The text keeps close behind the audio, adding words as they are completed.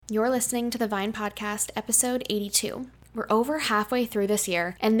You're listening to the Vine Podcast, episode 82. We're over halfway through this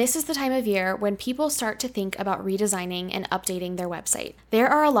year, and this is the time of year when people start to think about redesigning and updating their website. There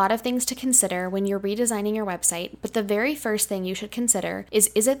are a lot of things to consider when you're redesigning your website, but the very first thing you should consider is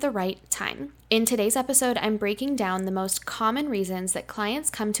it the right time? In today's episode, I'm breaking down the most common reasons that clients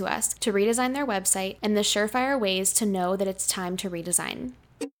come to us to redesign their website and the surefire ways to know that it's time to redesign.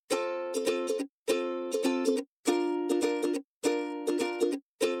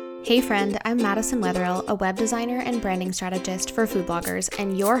 Hey friend, I'm Madison Wetherill, a web designer and branding strategist for food bloggers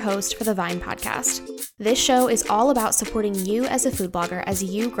and your host for the Vine Podcast. This show is all about supporting you as a food blogger as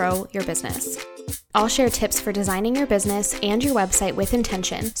you grow your business. I'll share tips for designing your business and your website with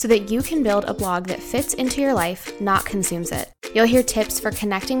intention so that you can build a blog that fits into your life, not consumes it. You'll hear tips for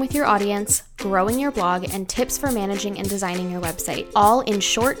connecting with your audience, growing your blog, and tips for managing and designing your website, all in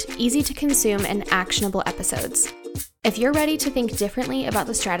short, easy to consume, and actionable episodes. If you're ready to think differently about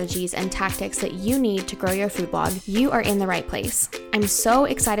the strategies and tactics that you need to grow your food blog, you are in the right place. I'm so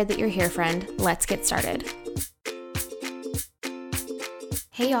excited that you're here, friend. Let's get started.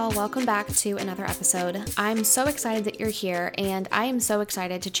 Hey y'all, welcome back to another episode. I'm so excited that you're here, and I am so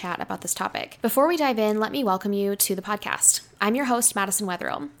excited to chat about this topic. Before we dive in, let me welcome you to the podcast. I'm your host, Madison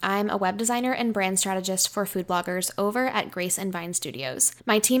Wetherill. I'm a web designer and brand strategist for food bloggers over at Grace and Vine Studios.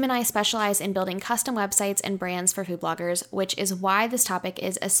 My team and I specialize in building custom websites and brands for food bloggers, which is why this topic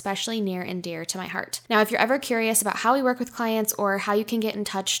is especially near and dear to my heart. Now, if you're ever curious about how we work with clients or how you can get in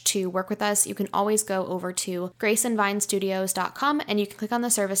touch to work with us, you can always go over to graceandvinestudios.com and you can click on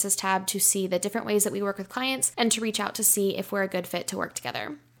the services tab to see the different ways that we work with clients and to reach out to see if we're a good fit to work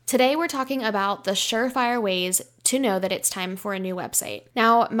together. Today, we're talking about the surefire ways to know that it's time for a new website.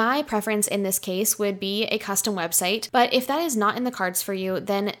 Now, my preference in this case would be a custom website, but if that is not in the cards for you,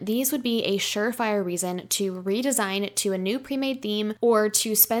 then these would be a surefire reason to redesign to a new pre-made theme or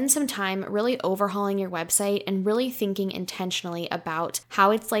to spend some time really overhauling your website and really thinking intentionally about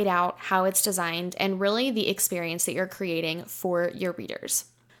how it's laid out, how it's designed, and really the experience that you're creating for your readers.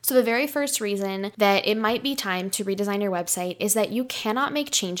 So the very first reason that it might be time to redesign your website is that you cannot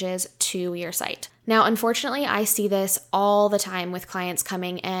make changes to your site. Now, unfortunately, I see this all the time with clients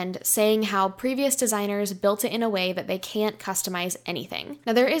coming and saying how previous designers built it in a way that they can't customize anything.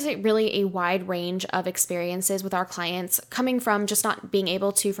 Now, there is really a wide range of experiences with our clients, coming from just not being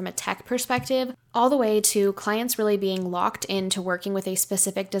able to from a tech perspective, all the way to clients really being locked into working with a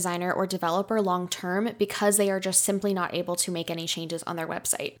specific designer or developer long term because they are just simply not able to make any changes on their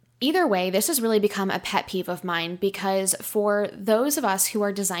website. Either way, this has really become a pet peeve of mine because for those of us who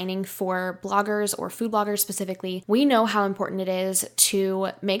are designing for bloggers or food bloggers specifically, we know how important it is to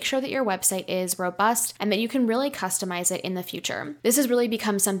make sure that your website is robust and that you can really customize it in the future. This has really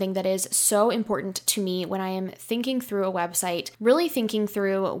become something that is so important to me when I am thinking through a website, really thinking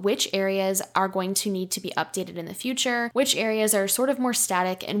through which areas are going to need to be updated in the future, which areas are sort of more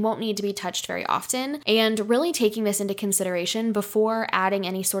static and won't need to be touched very often, and really taking this into consideration before adding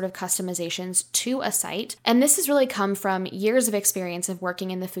any sort of customizations to a site. And this has really come from years of experience of working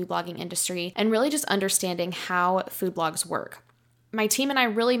in the food blogging industry and really just understanding how food blogs work. My team and I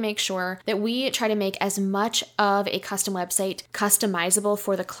really make sure that we try to make as much of a custom website customizable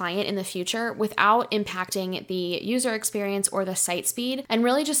for the client in the future without impacting the user experience or the site speed, and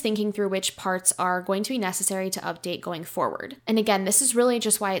really just thinking through which parts are going to be necessary to update going forward. And again, this is really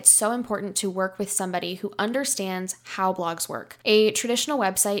just why it's so important to work with somebody who understands how blogs work. A traditional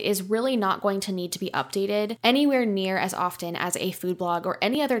website is really not going to need to be updated anywhere near as often as a food blog or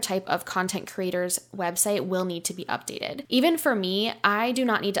any other type of content creator's website will need to be updated. Even for me, I do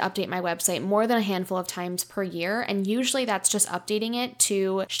not need to update my website more than a handful of times per year, and usually that's just updating it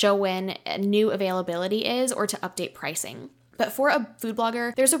to show when a new availability is or to update pricing. But for a food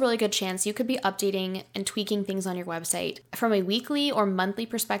blogger, there's a really good chance you could be updating and tweaking things on your website from a weekly or monthly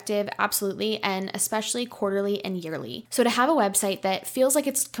perspective, absolutely, and especially quarterly and yearly. So to have a website that feels like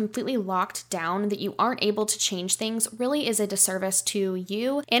it's completely locked down, that you aren't able to change things, really is a disservice to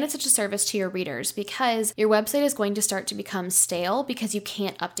you, and it's a disservice to your readers because your website is going to start to become stale because you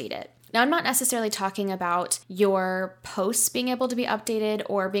can't update it. Now, I'm not necessarily talking about your posts being able to be updated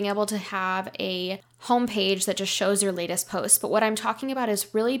or being able to have a homepage that just shows your latest posts, but what I'm talking about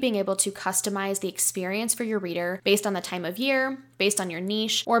is really being able to customize the experience for your reader based on the time of year, based on your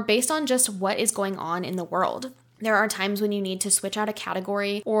niche, or based on just what is going on in the world. There are times when you need to switch out a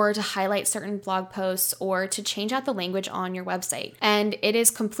category or to highlight certain blog posts or to change out the language on your website. And it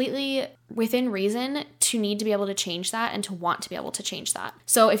is completely within reason to need to be able to change that and to want to be able to change that.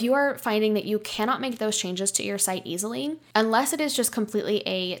 So if you are finding that you cannot make those changes to your site easily, unless it is just completely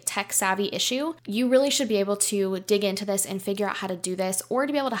a tech savvy issue, you really should be able to dig into this and figure out how to do this, or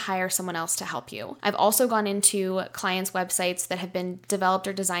to be able to hire someone else to help you. I've also gone into clients' websites that have been developed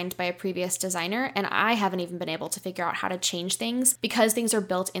or designed by a previous designer, and I haven't even been able to figure out how to change things because things are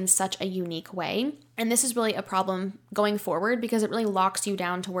built in such a unique way. And this is really a problem going forward because it really locks you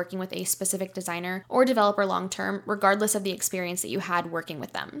down to working with a specific designer or developer long term, regardless of the experience that you had working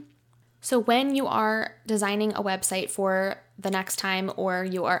with them. So when you are designing a website for the next time, or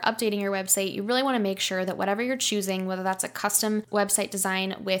you are updating your website, you really want to make sure that whatever you're choosing, whether that's a custom website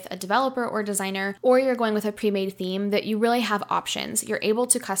design with a developer or designer, or you're going with a pre-made theme, that you really have options. You're able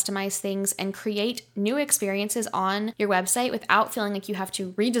to customize things and create new experiences on your website without feeling like you have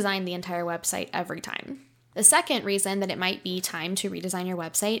to redesign the entire website every time. The second reason that it might be time to redesign your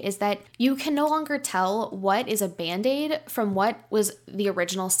website is that you can no longer tell what is a band-aid from what was the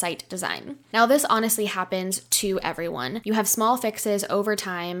original site design. Now, this honestly happens to everyone. You have small fixes over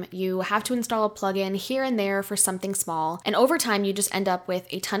time, you have to install a plugin here and there for something small, and over time you just end up with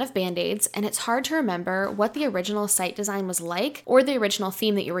a ton of band-aids, and it's hard to remember what the original site design was like, or the original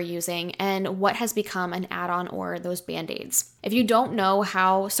theme that you were using, and what has become an add-on or those band-aids. If you don't know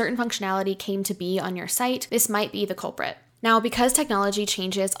how certain functionality came to be on your site, this might be the culprit. Now, because technology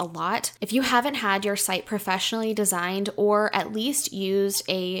changes a lot, if you haven't had your site professionally designed or at least used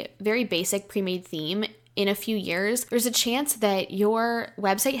a very basic pre-made theme in a few years, there's a chance that your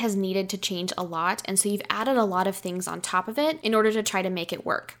website has needed to change a lot, and so you've added a lot of things on top of it in order to try to make it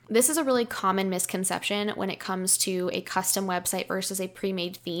work. This is a really common misconception when it comes to a custom website versus a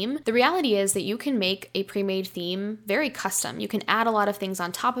pre-made theme. The reality is that you can make a pre-made theme very custom. You can add a lot of things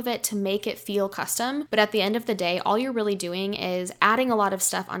on top of it to make it feel custom, but at the end of the day, all you're really doing is adding a lot of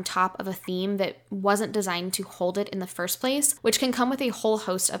stuff on top of a theme that wasn't designed to hold it in the first place, which can come with a whole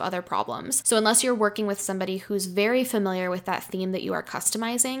host of other problems. So unless you're working with somebody who's very familiar with that theme that you are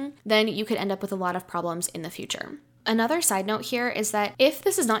customizing, then you could end up with a lot of problems in the future. Another side note here is that if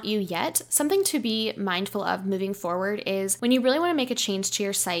this is not you yet, something to be mindful of moving forward is when you really want to make a change to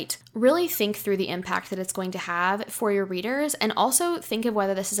your site, really think through the impact that it's going to have for your readers, and also think of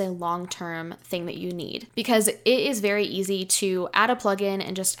whether this is a long-term thing that you need. Because it is very easy to add a plugin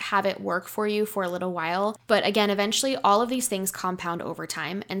and just have it work for you for a little while. But again, eventually all of these things compound over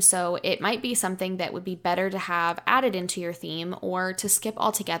time. And so it might be something that would be better to have added into your theme or to skip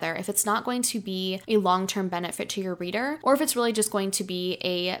altogether if it's not going to be a long-term benefit to your reader, or if it's really just going to be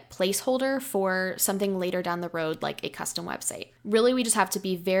a placeholder for something later down the road, like a custom website. Really, we just have to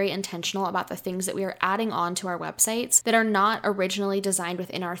be very intentional about the things that we are adding on to our websites that are not originally designed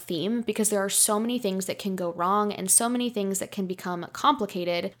within our theme, because there are so many things that can go wrong and so many things that can become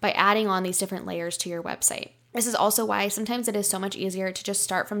complicated by adding on these different layers to your website. This is also why sometimes it is so much easier to just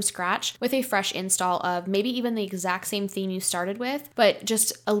start from scratch with a fresh install of maybe even the exact same theme you started with, but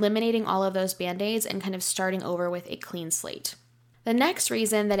just eliminating all of those band-aids and kind of starting over with a clean slate. The next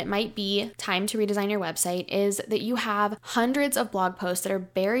reason that it might be time to redesign your website is that you have hundreds of blog posts that are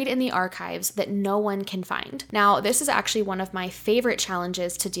buried in the archives that no one can find. Now, this is actually one of my favorite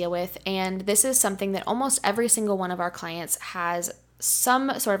challenges to deal with, and this is something that almost every single one of our clients has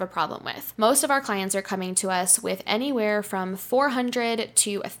some sort of a problem with. Most of our clients are coming to us with anywhere from 400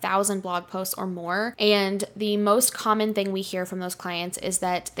 to 1,000 blog posts or more, and the most common thing we hear from those clients is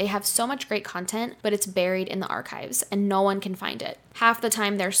that they have so much great content, but it's buried in the archives and no one can find it. Half the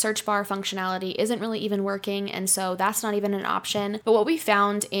time their search bar functionality isn't really even working, and so that's not even an option. But what we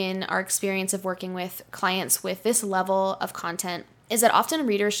found in our experience of working with clients with this level of content is that often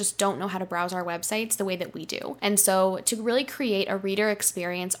readers just don't know how to browse our websites the way that we do. And so to really create a reader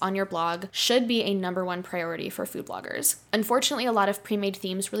experience on your blog should be a number one priority for food bloggers. Unfortunately, a lot of pre-made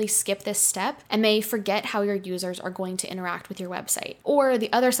themes really skip this step and may forget how your users are going to interact with your website. Or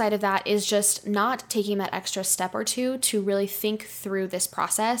the other side of that is just not taking that extra step or two to really think through this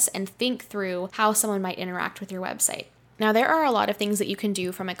process and think through how someone might interact with your website. Now, there are a lot of things that you can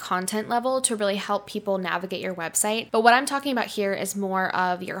do from a content level to really help people navigate your website, but what I'm talking about here is more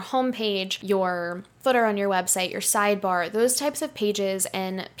of your homepage, your footer on your website, your sidebar, those types of pages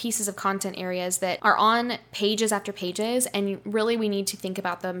and pieces of content areas that are on pages after pages, and really we need to think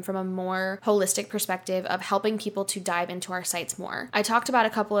about them from a more holistic perspective of helping people to dive into our sites more. I talked about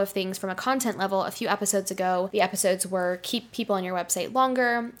a couple of things from a content level a few episodes ago. The episodes were keep people on your website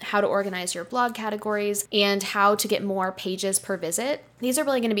longer, how to organize your blog categories, and how to get more pages per visit. These are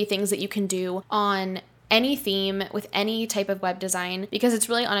really going to be things that you can do on any theme with any type of web design because it's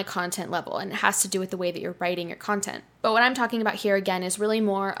really on a content level and it has to do with the way that you're writing your content. But what I'm talking about here again is really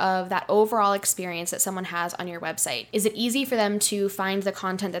more of that overall experience that someone has on your website. Is it easy for them to find the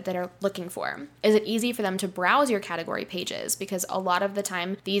content that they're looking for? Is it easy for them to browse your category pages? Because a lot of the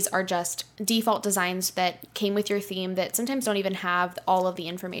time, these are just default designs that came with your theme that sometimes don't even have all of the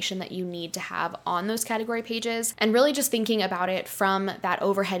information that you need to have on those category pages. And really just thinking about it from that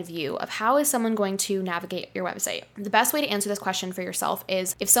overhead view of how is someone going to navigate your website. The best way to answer this question for yourself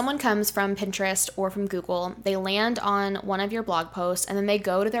is if someone comes from Pinterest or from Google, they land on one of your blog posts and then they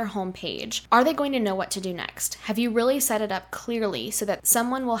go to their home page, are they going to know what to do next? Have you really set it up clearly so that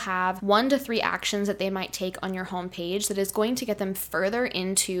someone will have 1 to 3 actions that they might take on your home page that is going to get them further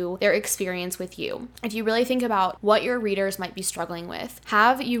into their experience with you? If you really think about what your readers might be struggling with,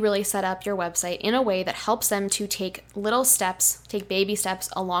 have you really set up your website in a way that helps them to take little steps, take baby steps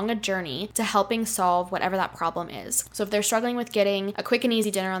along a journey to helping solve whatever that problem is? So if they're struggling with getting a quick and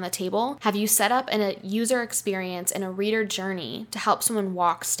easy dinner on the table, have you set up a user experience and a reader journey to help someone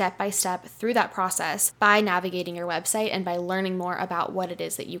walk step by step through that process by navigating your website and by learning more about what it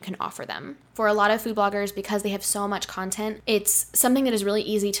is that you can offer them? For a lot of food bloggers, because they have so much content, it's something that is really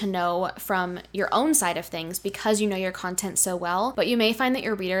easy to know from your own side of things because you know your content so well, but you may find that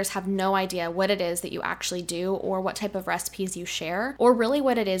your readers have no idea what it is that you actually do or what type of recipes you share or really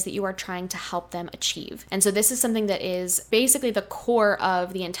what it is that you are trying to help them achieve. And so this is something that is basically the core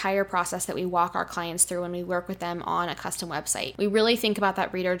of the entire process that we walk our clients through when we work with them on a custom website. We really think about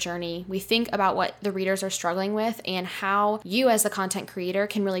that reader journey. We think about what the readers are struggling with and how you as the content creator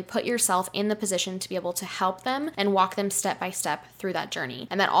can really put yourself in the position to be able to help them and walk them step by step through that journey.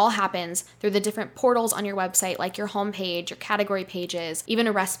 And that all happens through the different portals on your website, like your homepage, your category pages, even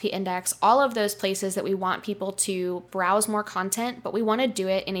a recipe index, all of those places that we want people to browse more content, but we want to do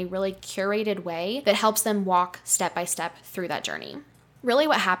it in a really curated way that helps them walk step by step through that journey. Really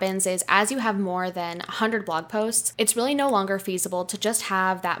what happens is as you have more than 100 blog posts, it's really no longer feasible to just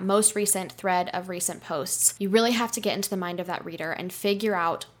have that most recent thread of recent posts. You really have to get into the mind of that reader and figure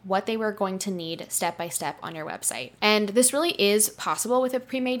out what they were going to need step by step on your website. And this really is possible with a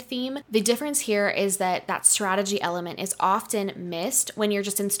pre-made theme. The difference here is that that strategy element is often missed when you're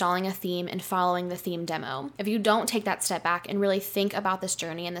just installing a theme and following the theme demo. If you don't take that step back and really think about this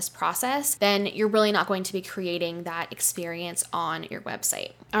journey and this process, then you're really not going to be creating that experience on your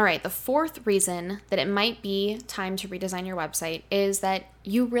website. All right, the fourth reason that it might be time to redesign your website is that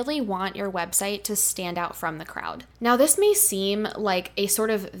you really want your website to stand out from the crowd. Now, this may seem like a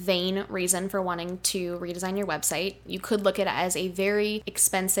sort of vain reason for wanting to redesign your website. You could look at it as a very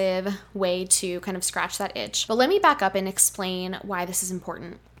expensive way to kind of scratch that itch. But let me back up and explain why this is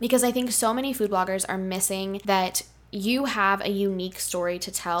important. Because I think so many food bloggers are missing that you have a unique story to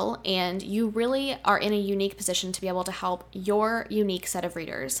tell, and you really are in a unique position to be able to help your unique set of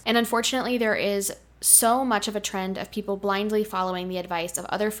readers. And unfortunately, there is so much of a trend of people blindly following the advice of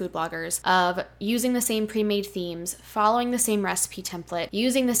other food bloggers of using the same pre-made themes, following the same recipe template,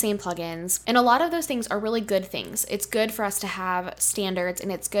 using the same plugins. And a lot of those things are really good things. It's good for us to have standards,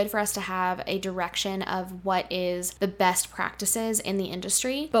 and it's good for us to have a direction of what is the best practices in the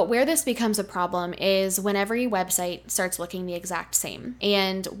industry. But where this becomes a problem is when every website starts looking the exact same,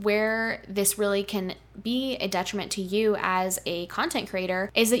 and where this really can be a detriment to you as a content creator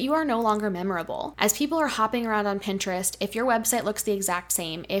is that you are no longer memorable. As people are hopping around on Pinterest, if your website looks the exact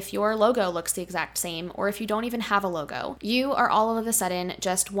same, if your logo looks the exact same, or if you don't even have a logo, you are all of a sudden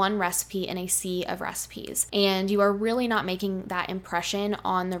just one recipe in a sea of recipes. And you are really not making that impression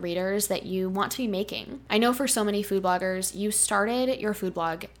on the readers that you want to be making. I know for so many food bloggers, you started your food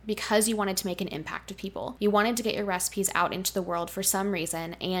blog because you wanted to make an impact with people. You wanted to get your recipes out into the world for some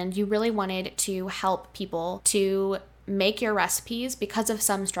reason, and you really wanted to help people to make your recipes because of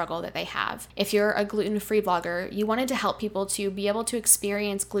some struggle that they have. If you're a gluten-free blogger, you wanted to help people to be able to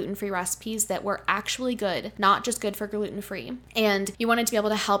experience gluten-free recipes that were actually good, not just good for gluten-free. And you wanted to be able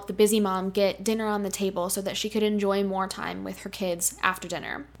to help the busy mom get dinner on the table so that she could enjoy more time with her kids after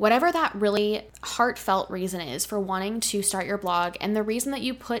dinner. Whatever that really heartfelt reason is for wanting to start your blog, and the reason that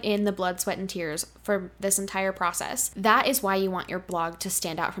you put in the blood, sweat, and tears for this entire process, that is why you want your blog to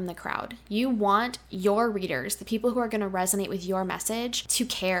stand out from the crowd. You want your readers, the people who are going to resonate with your message, to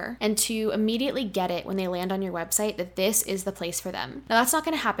care and to immediately get it when they land on your website that this is the place for them. Now, that's not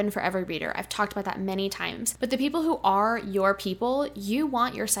going to happen for every reader. I've talked about that many times. But the people who are your people, you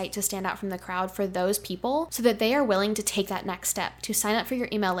want your site to stand out from the crowd for those people so that they are willing to take that next step, to sign up for your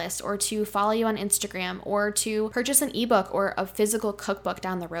email list or to follow you on Instagram or to purchase an ebook or a physical cookbook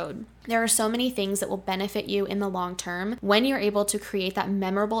down the road. There are so many things that will benefit you in the long term when you're able to create that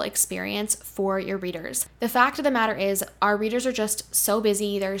memorable experience for your readers. The fact of the matter is our readers are just so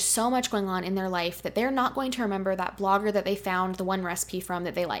busy. There's so much going on in their life that they're not going to remember that blogger that they found the one recipe from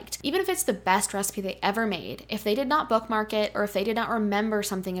that they liked. Even if it's the best recipe they ever made, if they did not bookmark it or if they did not remember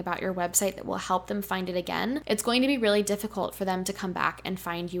something about your website that will help them find it again, it's going to be really difficult for them to come back and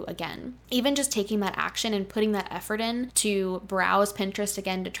find you again. Even just taking that action and putting that effort in to browse Pinterest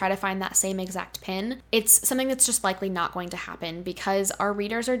again to try to find that same exact pin, it's something that's just likely not going to happen because our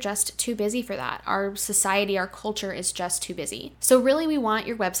readers are just too busy for that. Our society, our culture is just too busy. So really, we want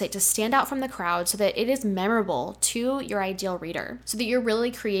your website to stand out from the crowd so that it is memorable to your ideal reader, so that you're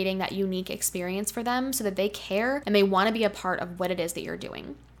really creating that unique experience for them so that they care and they want to be a part of what it is that you're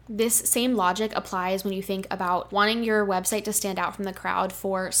doing. This same logic applies when you think about wanting your website to stand out from the crowd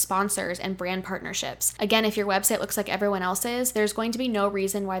for sponsors and brand partnerships. Again, if your website looks like everyone else's, there's going to be no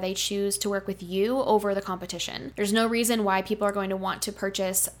reason why they choose to work with you over the competition. There's no reason why people are going to want to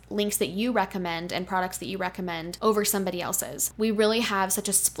purchase links that you recommend and products that you recommend over somebody else's. We really have such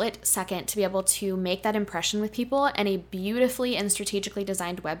a split second to be able to make that impression with people, and a beautifully and strategically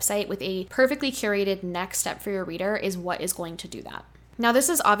designed website with a perfectly curated next step for your reader is what is going to do that. Now, this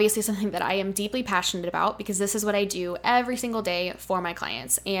is obviously something that I am deeply passionate about because this is what I do every single day for my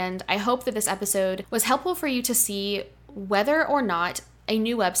clients. And I hope that this episode was helpful for you to see whether or not a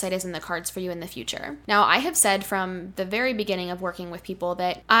new website is in the cards for you in the future. Now, I have said from the very beginning of working with people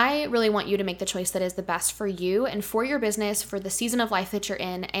that I really want you to make the choice that is the best for you and for your business, for the season of life that you're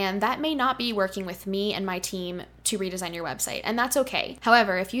in, and that may not be working with me and my team to redesign your website, and that's okay.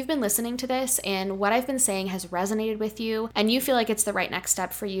 However, if you've been listening to this and what I've been saying has resonated with you and you feel like it's the right next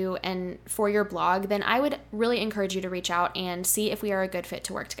step for you and for your blog, then I would really encourage you to reach out and see if we are a good fit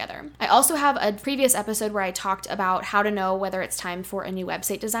to work together. I also have a previous episode where I talked about how to know whether it's time for a new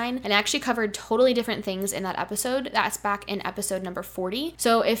website design, and I actually covered totally different things in that episode. That's back in episode number 40.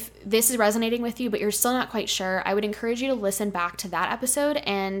 So if this is resonating with you but you're still not quite sure, I would encourage you to listen back to that episode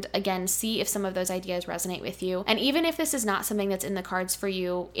and again see if some of those ideas resonate with you. And even if this is not something that's in the cards for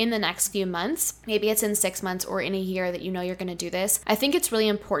you in the next few months, maybe it's in 6 months or in a year that you know you're going to do this, I think it's really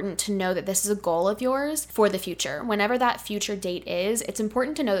important to know that this is a goal of yours for the future. Whenever that future date is, it's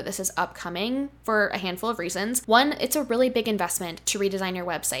important to know that this is upcoming for a handful of reasons. One, it's a really big investment to redesign your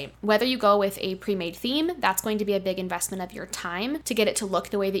website. Whether you go with a pre-made theme, that's going to be a big investment of your time to get it to look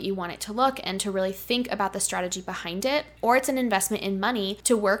the way that you want it to look and to really think about the strategy behind it, or it's an investment in money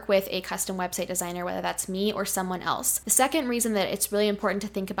to work with a custom website designer, whether that's me or someone else. The second reason that it's really important to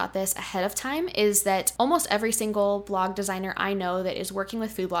think about this ahead of time is that almost every single blog designer I know that is working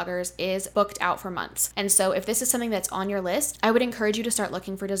with food bloggers is booked out for months. And so if this is something that's on your list, I would encourage you to start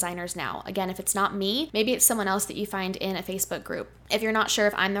looking for designers now. Again, if it's not me, maybe it's someone else that you find in a Facebook group. If you're not sure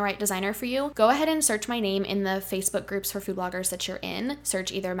if I'm the right designer for you, go ahead and search my name in the Facebook groups for food bloggers that you're in.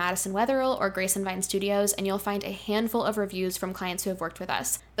 Search either Madison Wetherill or Grace and Vine Studios, and you'll find a handful of reviews from clients who have worked with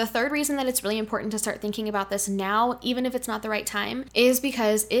us. The third reason that it's really important to start thinking about this now, even if it's not the right time, is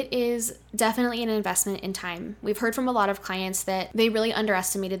because it is definitely an investment in time. We've heard from a lot of clients that they really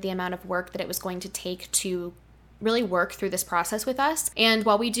underestimated the amount of work that it was going to take to really work through this process with us. And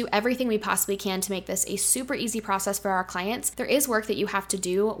while we do everything we possibly can to make this a super easy process for our clients, there is work that you have to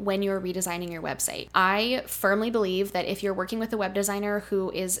do when you're redesigning your website. I firmly believe that if you're working with a web designer who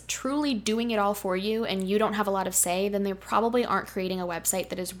is truly doing it all for you and you don't have a lot of say, then they probably aren't creating a website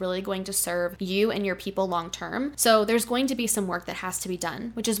that is really going to serve you and your people long term. So there's going to be some work that has to be done,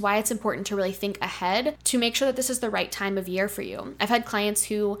 which is why it's important to really think ahead to make sure that this is the right time of year for you. I've had clients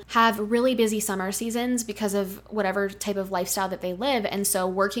who have really busy summer seasons because of whatever type of lifestyle that they live, and so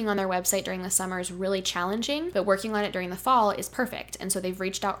working on their website during the summer is really challenging, but working on it during the fall is perfect. And so they've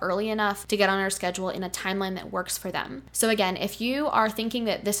reached out early enough to get on our schedule in a timeline that works for them. So again, if you are thinking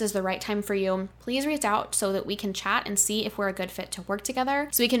that this is the right time for you, please reach out so that we can chat and see if we're a good fit to work together,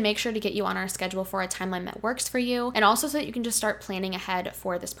 so we can make sure to get you on our schedule for a timeline that works for you, and also so that you can just start planning ahead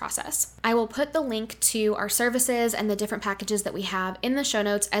for this process. I will put the link to our services and the different packages that we have in the show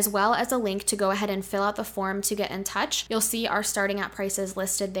notes, as well as a link to go ahead and fill out the form to get in touch. You'll see our starting at prices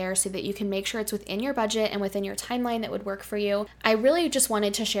listed there so that you can make sure it's within your budget and within your timeline that would work for you. I really just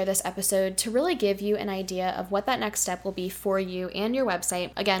wanted to share this episode to really give you an idea of what that next step will be for you and your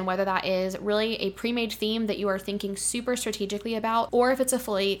website. Again, whether that is really a pre-made theme that you are thinking super strategically about, or if it's a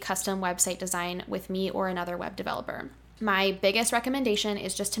fully custom website design with me or another web developer. My biggest recommendation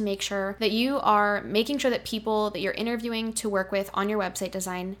is just to make sure that you are making sure that people that you're interviewing to work with on your website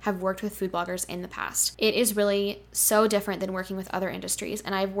design have worked with food bloggers in the past. It is really so different than working with other industries,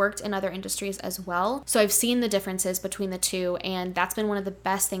 and I've worked in other industries as well, so I've seen the differences between the two, and that's been one of the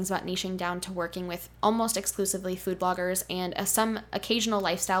best things about niching down to working with almost exclusively food bloggers and some occasional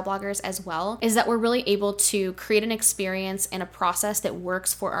lifestyle bloggers as well, is that we're really able to create an experience and a process that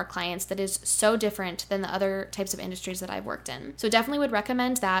works for our clients that is so different than the other types of industries that I've worked in. So definitely would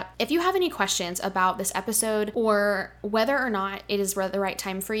recommend that. If you have any questions about this episode or whether or not it is the right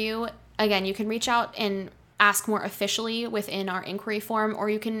time for you, again, you can reach out and ask more officially within our inquiry form, or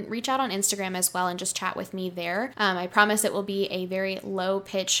you can reach out on Instagram as well and just chat with me there. I promise it will be a very low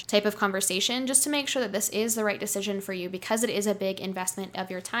pitch type of conversation just to make sure that this is the right decision for you, because it is a big investment of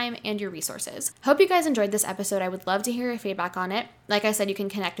your time and your resources. Hope you guys enjoyed this episode. I would love to hear your feedback on it. Like I said, you can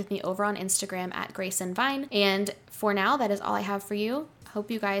connect with me over on Instagram at Grace and Vine. And for now, that is all I have for you. Hope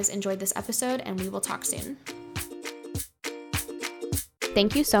you guys enjoyed this episode, and we will talk soon.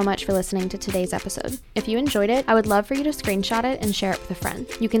 Thank you so much for listening to today's episode. If you enjoyed it, I would love for you to screenshot it and share it with a friend.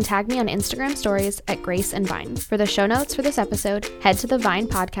 You can tag me on Instagram stories at Grace and Vine. For the show notes for this episode, head to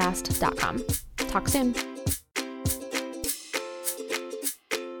thevinepodcast.com. Talk soon.